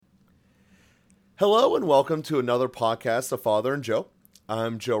Hello and welcome to another podcast of Father and Joe.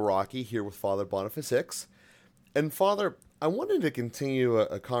 I'm Joe Rocky here with Father Boniface Hicks. And Father, I wanted to continue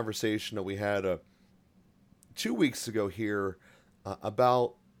a conversation that we had 2 weeks ago here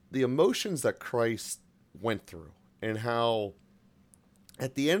about the emotions that Christ went through and how,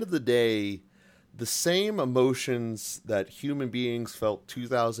 at the end of the day, the same emotions that human beings felt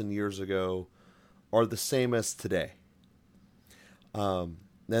 2,000 years ago are the same as today.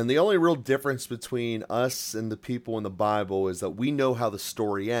 And the only real difference between us and the people in the Bible is that we know how the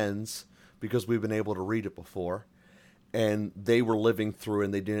story ends because we've been able to read it before, and they were living through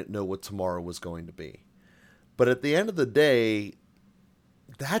and they didn't know what tomorrow was going to be. But at the end of the day,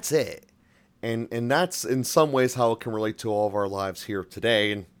 that's it. And that's in some ways how it can relate to all of our lives here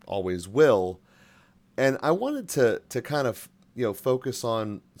today and always will. And I wanted to kind of, focus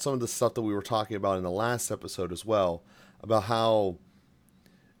on some of the stuff that we were talking about in the last episode as well, about how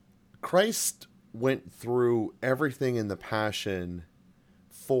Christ went through everything in the Passion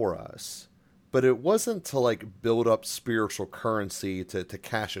for us, but it wasn't to build up spiritual currency to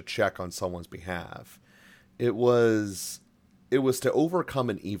cash a check on someone's behalf. It was to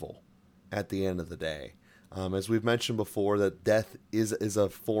overcome an evil at the end of the day. As we've mentioned before, that death is a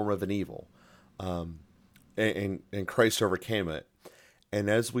form of an evil, and Christ overcame it.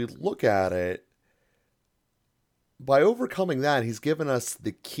 And as we look at it, by overcoming that, he's given us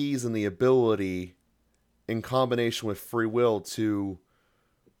the keys and the ability, in combination with free will, to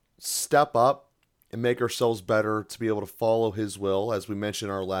step up and make ourselves better, to be able to follow his will, as we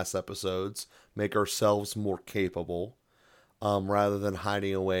mentioned in our last episodes, make ourselves more capable, rather than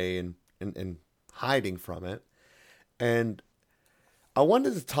hiding away and hiding from it. And I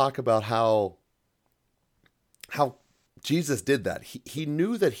wanted to talk about how Jesus did that. He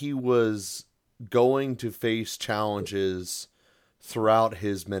knew that he was going to face challenges throughout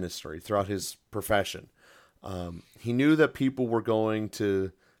his ministry, throughout his profession. He knew that people were going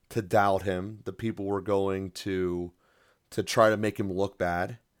to doubt him, that people were going to try to make him look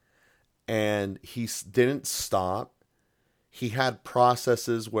bad, and he didn't stop. He had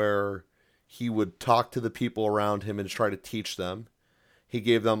processes where he would talk to the people around him and try to teach them. He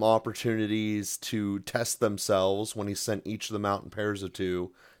gave them opportunities to test themselves when he sent each of them out in pairs of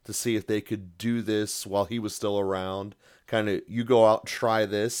two to see if they could do this while he was still around. Kind of, you go out, try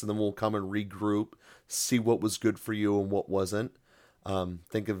this, and then we'll come and regroup, see what was good for you and what wasn't.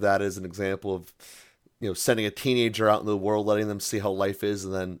 Think of that as an example of, sending a teenager out into the world, letting them see how life is,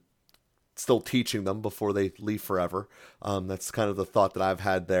 and then still teaching them before they leave forever. That's kind of the thought that I've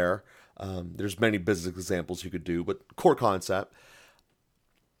had there. There's many business examples you could do, but core concept.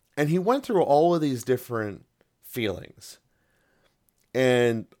 And he went through all of these different feelings.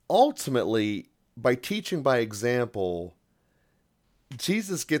 And ultimately, by teaching by example,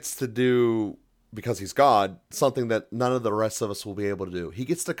 Jesus gets to do, because he's God, something that none of the rest of us will be able to do. He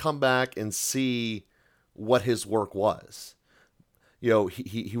gets to come back and see what his work was.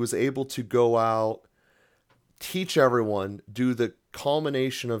 He was able to go out, teach everyone, do the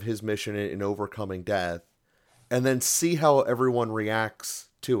culmination of his mission in overcoming death, and then see how everyone reacts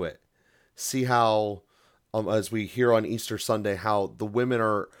to it. See how, as we hear on Easter Sunday, how the women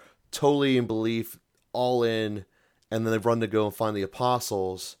are totally in belief, all in, and then they run to go and find the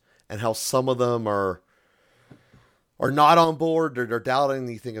apostles, and how some of them are not on board, they're doubting.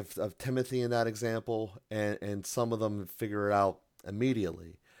 You think of Timothy in that example, and some of them figure it out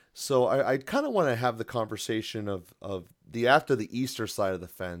immediately. So I kind of want to have the conversation of the after the Easter side of the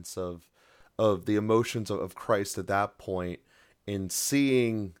fence, of the emotions of Christ at that point, in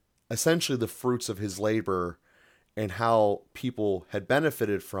seeing essentially the fruits of his labor and how people had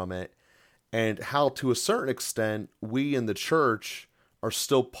benefited from it, and how to a certain extent we in the church are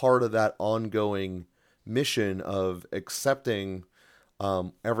still part of that ongoing mission of accepting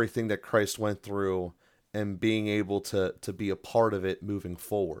everything that Christ went through and being able to be a part of it moving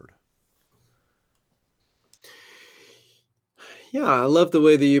forward. Yeah, I love the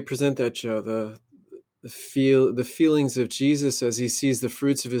way that you present that, Joe. The feelings of Jesus as he sees the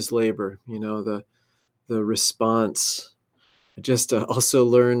fruits of his labor. The response. I just also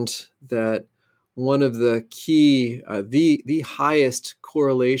learned that one of the key, the highest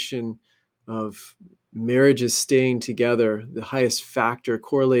correlation of marriages staying together, the highest factor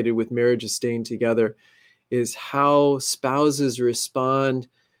correlated with marriages staying together, is how spouses respond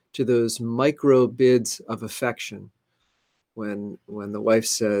to those micro bids of affection. When the wife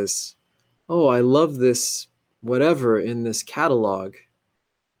says, "Oh, I love this whatever in this catalog,"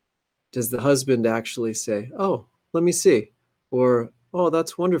 does the husband actually say, "Oh, let me see," or "Oh,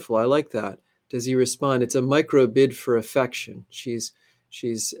 that's wonderful, I like that"? Does he respond? It's a micro bid for affection. She's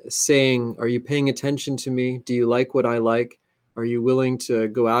She's saying, are you paying attention to me? Do you like what I like? Are you willing to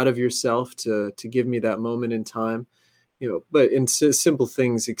go out of yourself to give me that moment in time? But in simple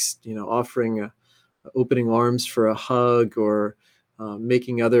things, offering opening arms for a hug, or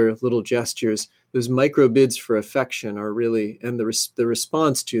making other little gestures. Those micro bids for affection are really, and the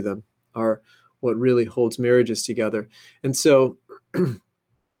response to them are what really holds marriages together. And so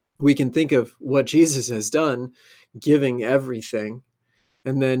we can think of what Jesus has done, giving everything,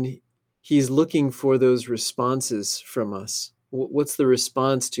 and then he's looking for those responses from us. What's the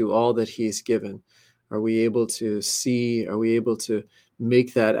response to all that he's given? Are we able to see? Are we able to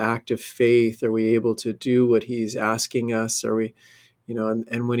make that act of faith? Are we able to do what he's asking us? Are we,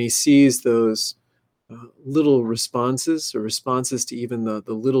 and when he sees those little responses, or responses to even the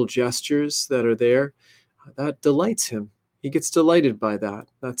little gestures that are there, that delights him. He gets delighted by that.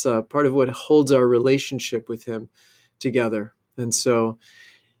 That's part of what holds our relationship with him together. And so,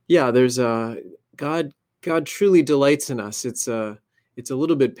 yeah, there's God. God truly delights in us. It's a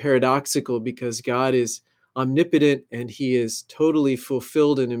little bit paradoxical, because God is omnipotent and he is totally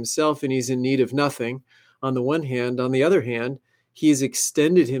fulfilled in himself, and he's in need of nothing on the one hand. On the other hand, he's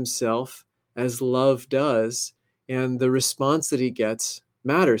extended himself as love does, and the response that he gets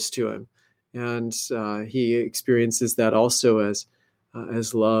matters to him, and he experiences that also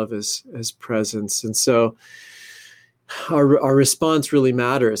as love, as presence. And so our response really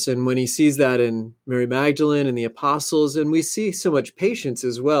matters. And when he sees that in Mary Magdalene and the apostles, and we see so much patience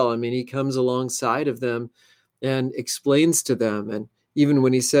as well. I mean, he comes alongside of them and explains to them. And even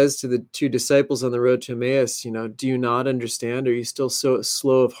when he says to the two disciples on the road to Emmaus, do you not understand? Are you still so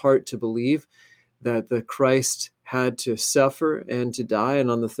slow of heart to believe that the Christ had to suffer and to die,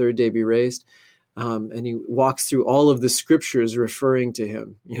 and on the third day be raised? And he walks through all of the scriptures referring to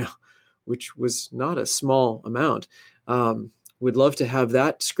him, which was not a small amount. We'd love to have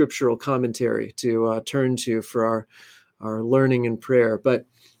that scriptural commentary to turn to for our learning and prayer. But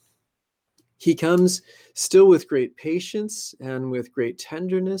he comes still with great patience and with great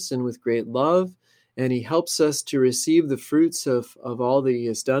tenderness and with great love, and he helps us to receive the fruits of all that he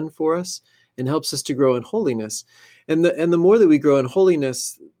has done for us, and helps us to grow in holiness. And the more that we grow in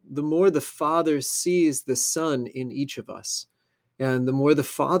holiness, the more the Father sees the Son in each of us. And the more the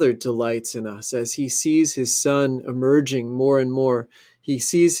Father delights in us as he sees his Son emerging more and more. He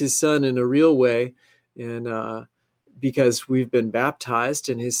sees his Son in a real way, and because we've been baptized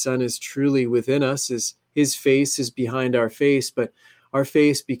and his Son is truly within us, his face is behind our face, but our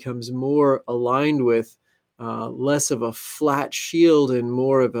face becomes more aligned with less of a flat shield and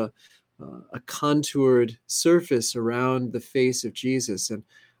more of a contoured surface around the face of Jesus. And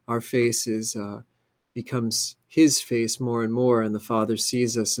our face becomes his face more and more, and the Father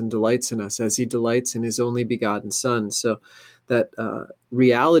sees us and delights in us as he delights in his only begotten Son. So that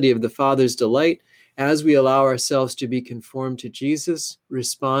reality of the Father's delight, as we allow ourselves to be conformed to Jesus,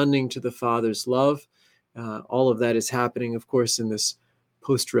 responding to the Father's love, all of that is happening, of course, in this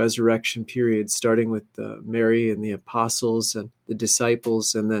post-resurrection period, starting with Mary and the apostles and the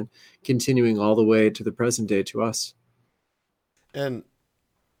disciples, and then continuing all the way to the present day to us. And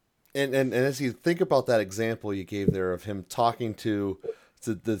as you think about that example you gave there of him talking to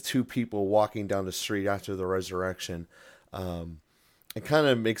the two people walking down the street after the resurrection, it kind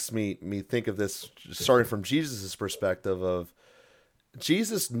of makes me think of this starting from Jesus' perspective of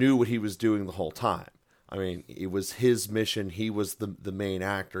Jesus knew what he was doing the whole time. I mean, it was his mission. He was the main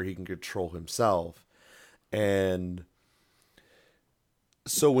actor. He can control himself. And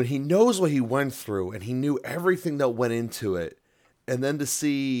so when he knows what he went through and he knew everything that went into it, and then to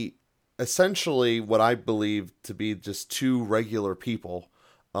see essentially what I believe to be just two regular people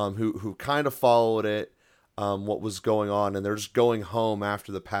who kind of followed it, what was going on, and they're just going home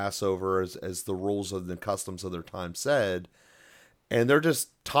after the Passover as the rules and the customs of their time said, and they're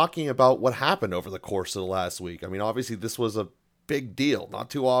just talking about what happened over the course of the last week. I mean, obviously this was a big deal. Not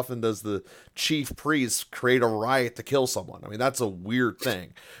too often does the chief priest create a riot to kill someone. I mean, that's a weird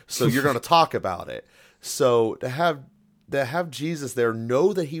thing. So you're going to talk about it. So to have Jesus there,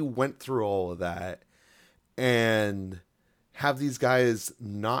 know that he went through all of that, and have these guys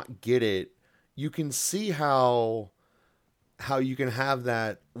not get it, you can see how you can have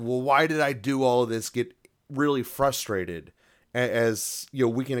that, well, why did I do all of this, get really frustrated, as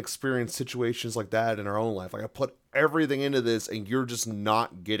we can experience situations like that in our own life. Like, I put everything into this and you're just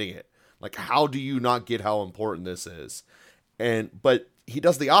not getting it. Like, how do you not get how important this is? But he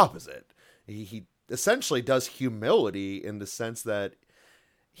does the opposite. He essentially does humility in the sense that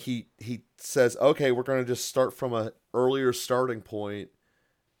he says, okay, we're going to just start from an earlier starting point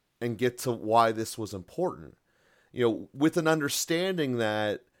and get to why this was important. with an understanding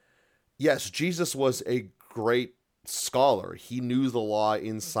that, yes, Jesus was a great scholar. He knew the law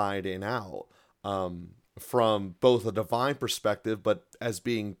inside and out, from both a divine perspective, but as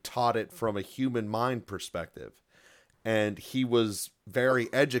being taught it from a human mind perspective. And he was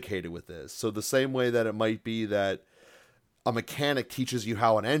very educated with this. So the same way that it might be that a mechanic teaches you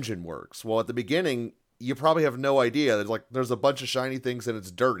how an engine works. Well, at the beginning, you probably have no idea. There's a bunch of shiny things and it's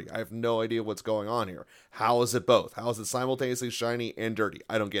dirty. I have no idea what's going on here. How is it both? How is it simultaneously shiny and dirty?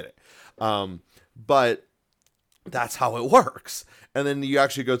 I don't get it. But that's how it works. And then you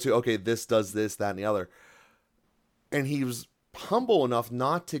actually go to, okay, this does this, that, and the other. And he was humble enough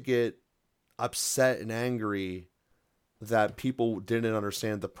not to get upset and angry that people didn't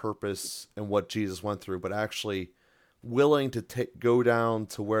understand the purpose and what Jesus went through, but actually willing to go down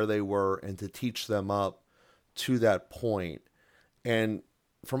to where they were and to teach them up to that point. And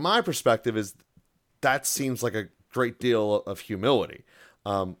from my perspective, that seems like a great deal of humility,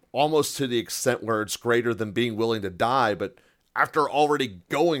 almost to the extent where it's greater than being willing to die. But after already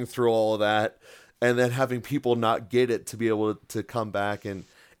going through all of that, and then having people not get it, to be able to come back and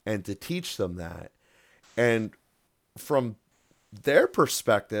to teach them that. And from their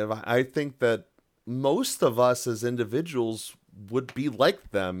perspective, I think that most of us as individuals would be like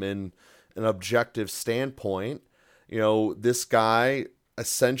them in an objective standpoint. This guy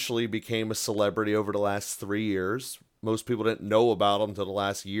essentially became a celebrity over the last 3 years. Most people didn't know about him until the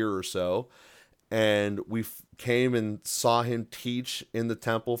last year or so. And we came and saw him teach in the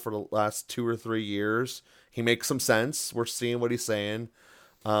temple for the last 2 or 3 years. He makes some sense. We're seeing what he's saying.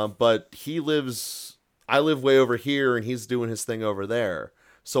 But I live way over here and he's doing his thing over there.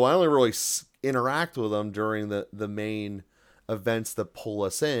 So I only really interact with him during the main events that pull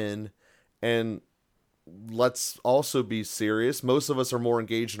us in. And let's also be serious. Most of us are more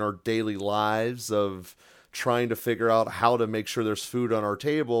engaged in our daily lives of trying to figure out how to make sure there's food on our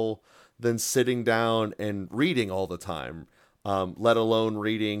table than sitting down and reading all the time, let alone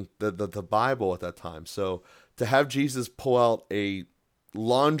reading the Bible at that time. So to have Jesus pull out a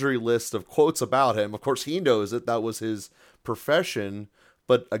laundry list of quotes about him, of course he knows it, that was his profession,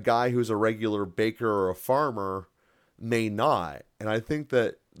 but a guy who's a regular baker or a farmer may not. And I think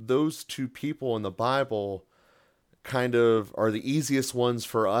that those two people in the Bible kind of are the easiest ones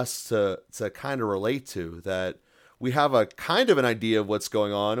for us to kind of relate to, that we have a kind of an idea of what's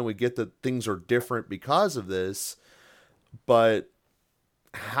going on and we get that things are different because of this, but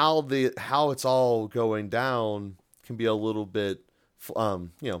how it's all going down can be a little bit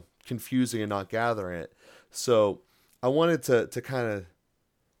confusing and not gathering it. So I wanted to kind of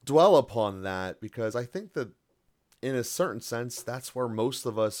dwell upon that, because I think that in a certain sense, that's where most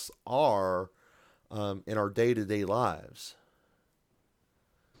of us are in our day-to-day lives.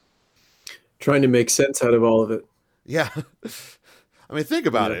 Trying to make sense out of all of it. Yeah. I mean, think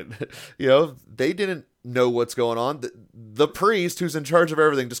about it. They didn't know what's going on. The priest who's in charge of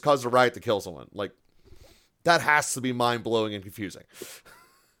everything just caused a riot to kill someone. That has to be mind-blowing and confusing.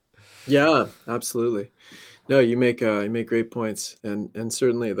 Yeah, absolutely. No, you make great points, and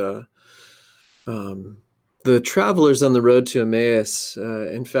certainly the travelers on the road to Emmaus.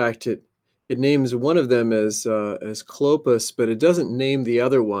 In fact, it names one of them as Clopas, but it doesn't name the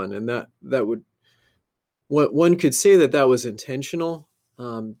other one, and that would, what one could say that was intentional,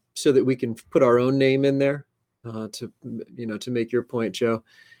 so that we can put our own name in there, to make your point, Joe.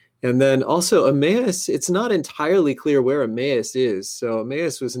 And then also Emmaus, it's not entirely clear where Emmaus is. So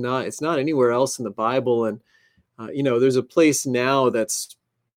Emmaus it's not anywhere else in the Bible. And, there's a place now that's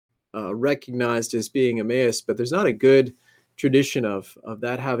recognized as being Emmaus, but there's not a good tradition of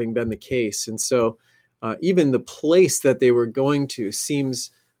that having been the case. And so even the place that they were going to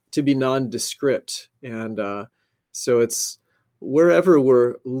seems to be nondescript. And so it's wherever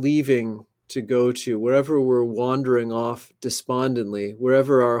we're leaving to go to, wherever we're wandering off despondently,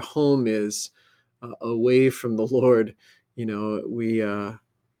 wherever our home is away from the Lord,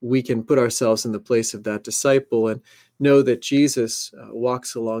 we can put ourselves in the place of that disciple and know that Jesus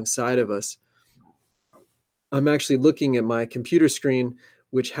walks alongside of us. I'm actually looking at my computer screen,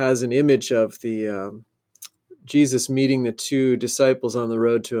 which has an image of the Jesus meeting the two disciples on the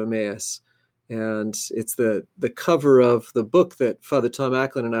road to Emmaus. And it's the cover of the book that Father Tom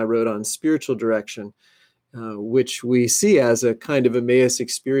Acklin and I wrote on spiritual direction, which we see as a kind of Emmaus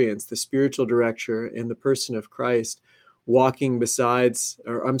experience, the spiritual director in the person of Christ walking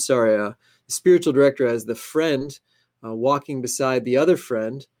the spiritual director as the friend walking beside the other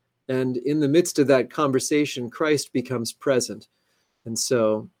friend. And in the midst of that conversation, Christ becomes present. And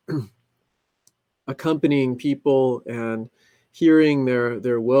so accompanying people and hearing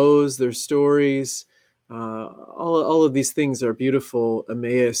their woes, their stories, All of these things are beautiful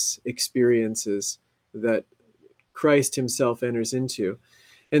Emmaus experiences that Christ himself enters into.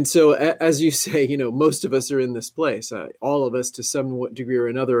 And so, as you say, most of us are in this place. All of us, to some degree or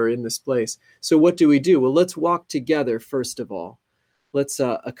another, are in this place. So what do we do? Well, let's walk together, first of all. Let's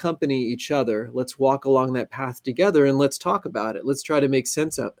accompany each other. Let's walk along that path together, and let's talk about it. Let's try to make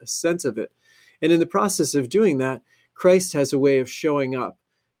sense of it. And in the process of doing that, Christ has a way of showing up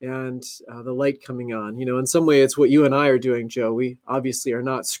and the light coming on. In some way, it's what you and I are doing, Joe. We obviously are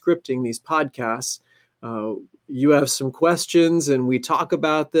not scripting these podcasts. You have some questions and we talk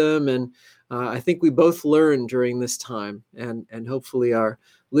about them. And I think we both learn during this time. And hopefully our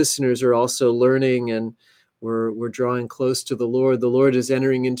listeners are also learning, and we're drawing close to the Lord. The Lord is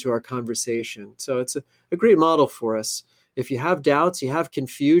entering into our conversation. So it's a great model for us. If you have doubts, you have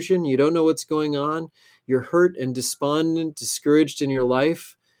confusion, you don't know what's going on, you're hurt and despondent, discouraged in your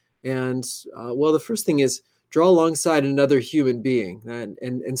life. And well, the first thing is draw alongside another human being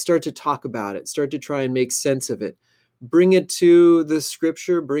and start to talk about it, start to try and make sense of it. Bring it to the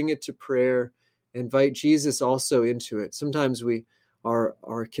scripture, bring it to prayer, invite Jesus also into it. Sometimes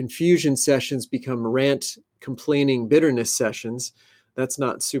our confusion sessions become rant, complaining, bitterness sessions. That's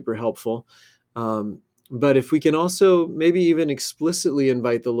not super helpful. But if we can also maybe even explicitly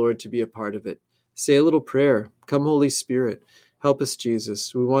invite the Lord to be a part of it, say a little prayer, come Holy Spirit, help us,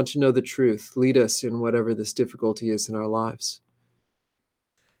 Jesus. We want to know the truth. Lead us in whatever this difficulty is in our lives.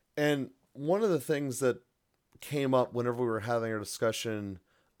 And one of the things that came up whenever we were having our discussion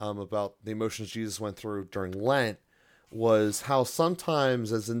about the emotions Jesus went through during Lent was how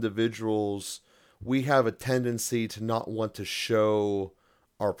sometimes as individuals, we have a tendency to not want to show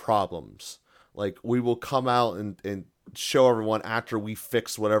our problems. Like we will come out and show everyone after we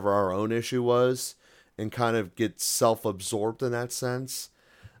fix whatever our own issue was and kind of get self-absorbed in that sense.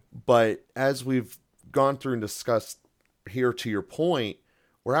 But as we've gone through and discussed here, to your point,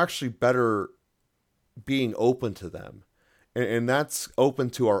 we're actually better being open to them. And that's open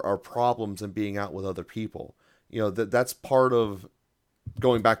to our problems and being out with other people. That's part of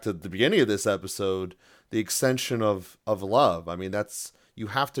going back to the beginning of this episode, the extension of love. I mean, you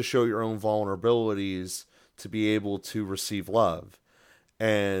have to show your own vulnerabilities to be able to receive love.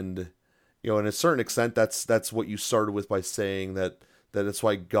 And, in a certain extent, that's what you started with by saying that it's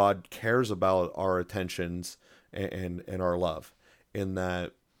why God cares about our attentions and our love, in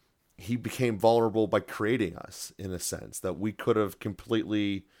that he became vulnerable by creating us, in a sense that we could have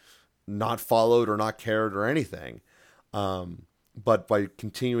completely not followed or not cared or anything. But by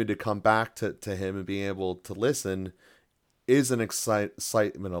continuing to come back to him and being able to listen is an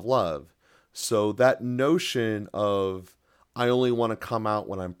excitement of love. So that notion of I only want to come out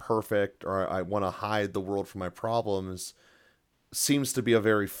when I'm perfect, or I want to hide the world from my problems, seems to be a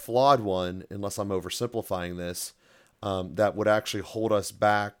very flawed one, unless I'm oversimplifying this, that would actually hold us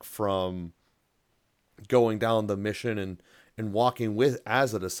back from going down the mission and walking with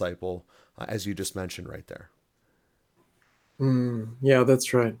as a disciple, as you just mentioned right there. Yeah,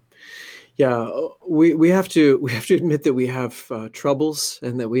 that's right. Yeah, we have to admit that we have troubles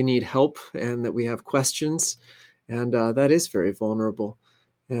and that we need help and that we have questions, and that is very vulnerable.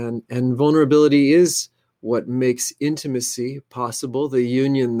 And vulnerability is what makes intimacy possible, the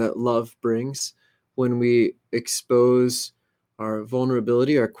union that love brings. When we expose our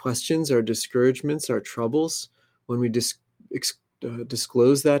vulnerability, our questions, our discouragements, our troubles, when we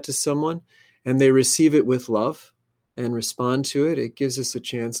disclose that to someone and they receive it with love and respond to it, it gives us a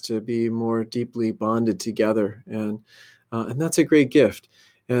chance to be more deeply bonded together. And that's a great gift.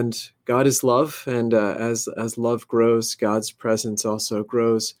 And God is love. And as love grows, God's presence also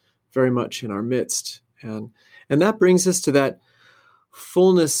grows very much in our midst. And that brings us to that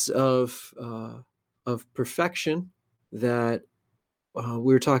fullness of perfection that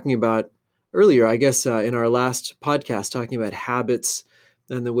we were talking about earlier, I guess, in our last podcast, talking about habits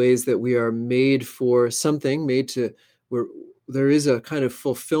and the ways that we are made for something, where there is a kind of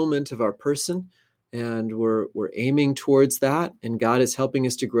fulfillment of our person, and we're aiming towards that, and God is helping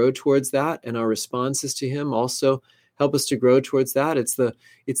us to grow towards that, and our responses to him also help us to grow towards that. It's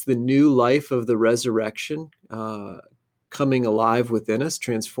the new life of the resurrection coming alive within us,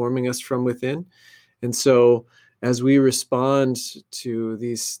 transforming us from within. And so as we respond to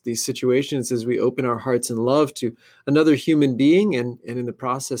these situations, as we open our hearts in love to another human being, and in the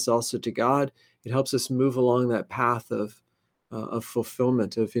process also to God, it helps us move along that path of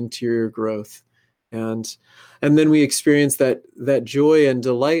fulfillment, of interior growth. And then we experience that joy and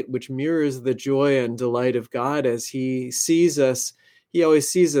delight, which mirrors the joy and delight of God as he sees us. He always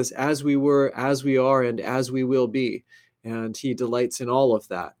sees us as we were, as we are, and as we will be. And he delights in all of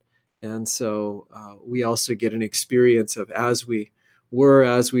that. And so we also get an experience of as we were,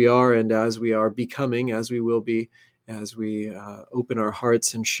 as we are, and as we are becoming, as we will be, as we open our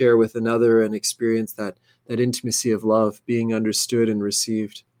hearts and share with another and experience that intimacy of love, being understood and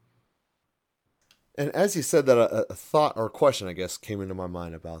received. And as you said that, a thought or question, I guess, came into my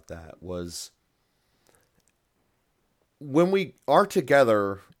mind about that was when we are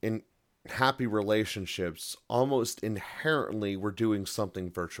together in happy relationships, almost inherently we're doing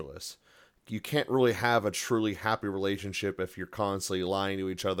something virtuous. You can't really have a truly happy relationship if you're constantly lying to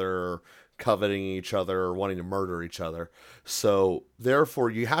each other or coveting each other or wanting to murder each other. So, therefore,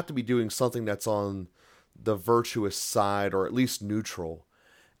 you have to be doing something that's on the virtuous side or at least neutral.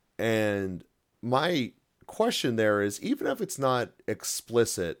 And my question there is, even if it's not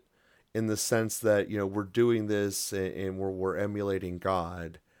explicit in the sense that, we're doing this and we're emulating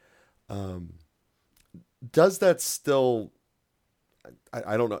God, um, does that still,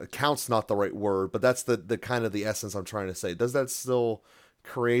 I don't know, count's not the right word, but that's the kind of the essence I'm trying to say. Does that still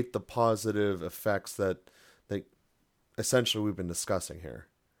create the positive effects that essentially we've been discussing here?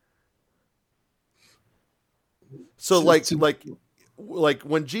 So It's like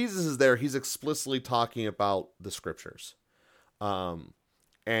when Jesus is there, he's explicitly talking about the scriptures. Um,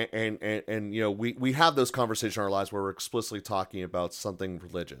 and we have those conversations in our lives where we're explicitly talking about something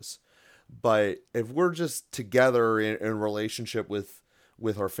religious. But if we're just together in relationship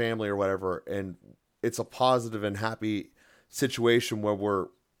with our family or whatever, and it's a positive and happy situation where we're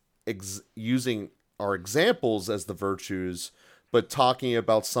using our examples as the virtues, but talking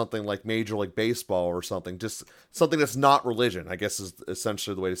about something like Major League Baseball or something, just something that's not religion, I guess is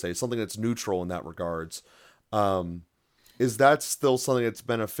essentially the way to say it, something that's neutral in that regards. Um, is that still something that's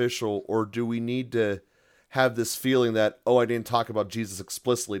beneficial, or do we need to have this feeling that, oh, I didn't talk about Jesus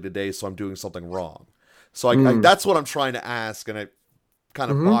explicitly today, so I'm doing something wrong? So mm, that's what I'm trying to ask, and I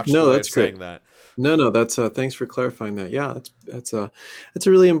kind of botched the no, way of that's great. saying that. No, that's thanks for clarifying that. Yeah, that's a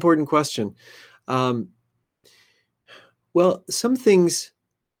really important question. Um, well, some things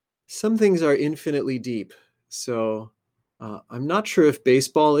are infinitely deep. So I'm not sure if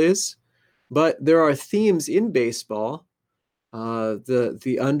baseball is, but there are themes in baseball: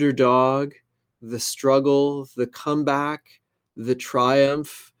 the underdog, the struggle, the comeback, the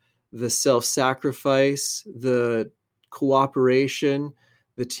triumph, the self-sacrifice, the cooperation,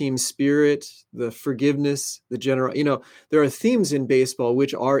 the team spirit, the forgiveness, the general. There are themes in baseball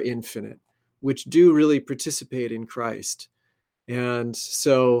which are infinite, which do really participate in Christ. And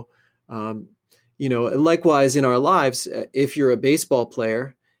so, um, likewise in our lives, if you're a baseball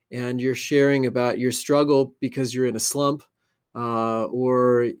player and you're sharing about your struggle because you're in a slump,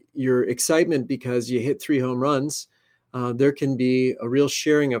 or your excitement because you hit 3 home runs, there can be a real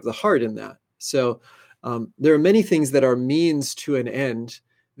sharing of the heart in that. So there are many things that are means to an end.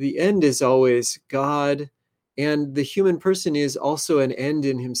 The end is always God, and the human person is also an end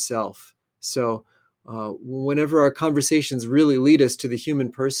in himself. So whenever our conversations really lead us to the human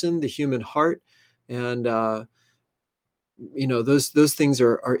person, the human heart, and those things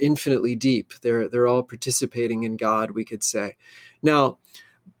are infinitely deep. They're all participating in God, we could say. Now,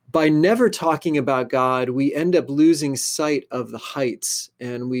 by never talking about God, we end up losing sight of the heights,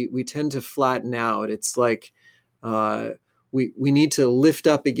 and we tend to flatten out. It's like uh, we need to lift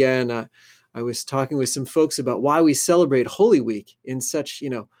up again. I was talking with some folks about why we celebrate Holy Week in such,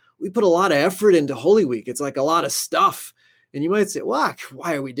 we put a lot of effort into Holy Week. It's like a lot of stuff. And you might say, well,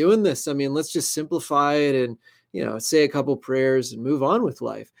 why are we doing this? I mean, let's just simplify it and, say a couple prayers and move on with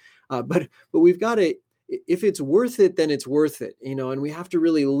life. But we've got to, if it's worth it, then it's worth it, and we have to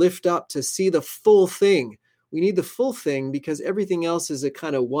really lift up to see the full thing. We need the full thing because everything else is a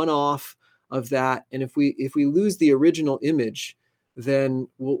kind of one-off of that. And if we lose the original image, then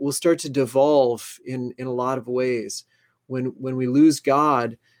we'll start to devolve in a lot of ways. When we lose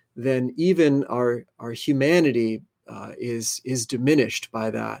God, then even our humanity is diminished by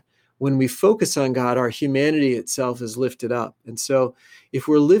that. When we focus on God, our humanity itself is lifted up. And so if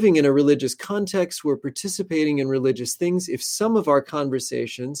we're living in a religious context, we're participating in religious things. If some of our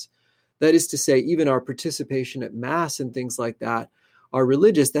conversations, that is to say, even our participation at Mass and things like that, are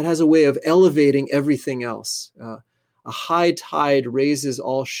religious, that has a way of elevating everything else. A high tide raises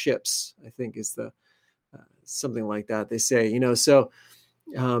all ships, I think is the something like that they say. So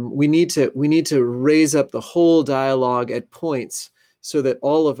we need to raise up the whole dialogue at points so that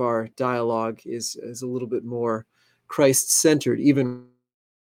all of our dialogue is a little bit more Christ-centered, even.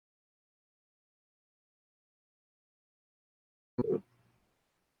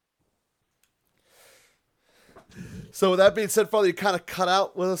 So with that being said, Father, you kind of cut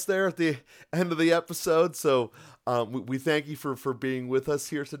out with us there at the end of the episode. So we thank you for being with us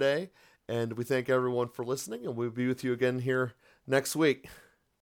here today. And we thank everyone for listening. And we'll be with you again here next week.